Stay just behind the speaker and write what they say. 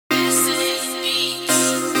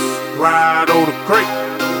Rydoe the Great,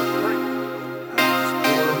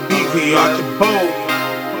 Beezy, Archibald,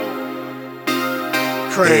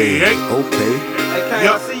 Trey. Okay. Hey, Kane,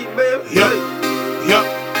 I see you, baby. Yup.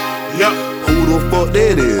 Who the fuck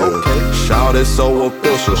that is? Okay. Shout it so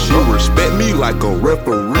official. She respect me like a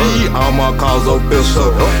referee. I'ma cause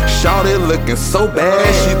official. Shout it looking so bad,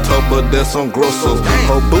 she tougher than some gristles.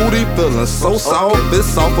 Her booty feeling so soft, it's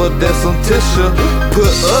softer than some tissue. Put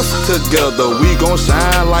us together, we gon'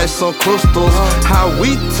 shine like some crystals. How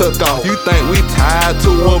we took off, you think we tied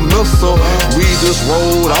to a missile? We just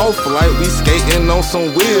rolled off like we skating on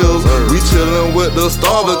some wheels. We chillin' with the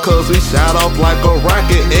star because we shot off like a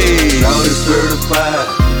rocket. Ayy. Shout it certified,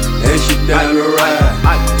 and she down to ride.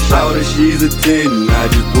 Shout it, she's a 10. I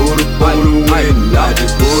just pulled up on the win. I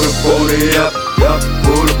just pulled up on it up,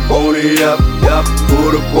 pulled up on it up,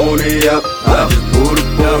 pulled up on it up. I just pulled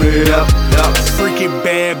up on it up. Freaky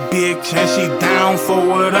bad bitch and she down for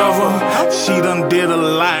whatever. She done did a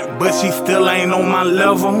lot, but she still ain't on my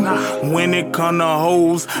level. When it come to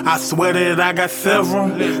hoes, I swear that I got several.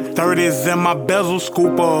 30s in my bezel,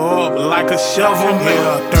 scoop her up like a shovel.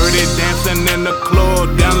 Yeah, 30 dancing in the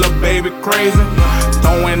club, damn little baby crazy.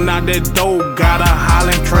 Throwing out that dough, got a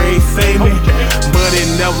hollering Trey save me. But it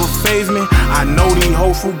never fazed me, I know these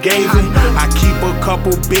hoes fugazi. I keep a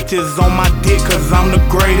couple bitches on my dick cause I'm the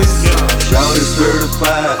greatest. Shout it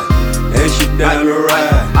certified, and she down to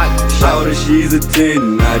ride. Shout it, she's a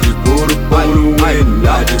 10. I just pulled up on the win.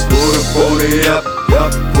 I just pulled up on it up,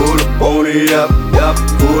 pulled up on it up,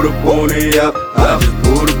 pulled up on it up. I just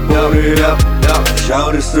pulled up on it up.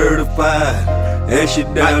 Shout it certified, and she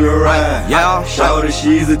down to ride. Shout it,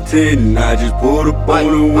 she's a 10. I just pulled up on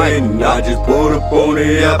the win. I just pulled up on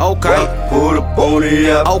it up. Okay. Pulled up on it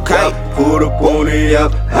up. Okay. Pulled up on it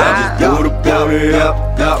up. I just pulled up on it up.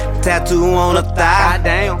 Tattoo on her thigh,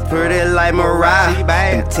 damn, pretty like Mariah.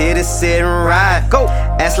 And titties sitting right. Go.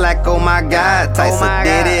 Ass like oh my god, Tyson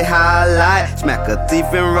did it highlight. Smack her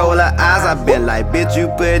teeth and roll her eyes. I been like, bitch, you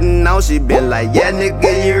putting on. She been like, yeah,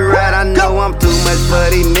 nigga, you right. I know I'm too much for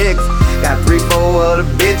these niggas. Got 3-4 other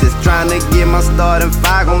bitches tryna get my starting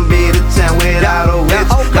five. Gon' be the champ without a witch.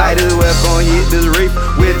 Might as well gon' hit this reef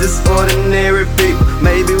with just ordinary people.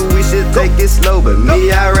 Maybe we should take it slow, but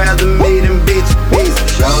me, I'd rather meet them bitches.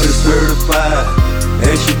 Shout it certified,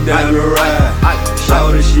 and she down to ride.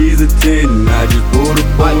 Shout it, she's a 10. I just pulled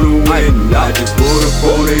up on the win. I just pulled up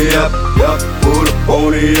on it up, pulled up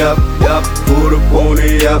on it up, pulled up on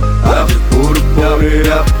it up. I just pulled up on it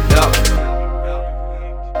up.